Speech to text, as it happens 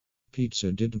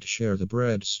Pizza didn't share the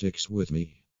breadsticks with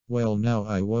me. Well, now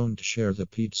I won't share the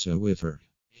pizza with her.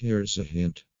 Here's a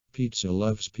hint. Pizza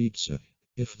loves pizza.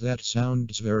 If that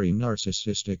sounds very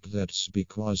narcissistic, that's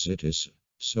because it is.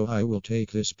 So I will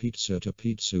take this pizza to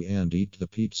pizza and eat the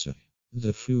pizza.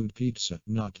 The food pizza,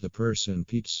 not the person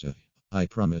pizza. I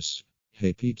promise.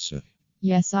 Hey pizza.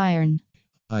 Yes, Iron.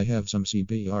 I have some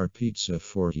CBR pizza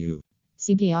for you.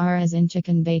 CBR as in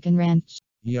chicken bacon ranch.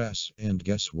 Yes, and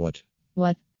guess what?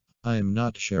 What? I'm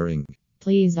not sharing.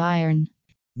 Please, Iron.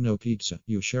 No pizza.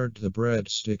 You shared the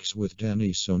breadsticks with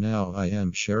Danny, so now I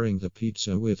am sharing the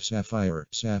pizza with Sapphire.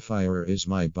 Sapphire is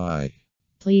my buy.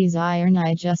 Please, Iron,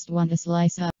 I just want a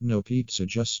slice up. No pizza,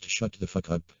 just shut the fuck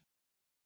up.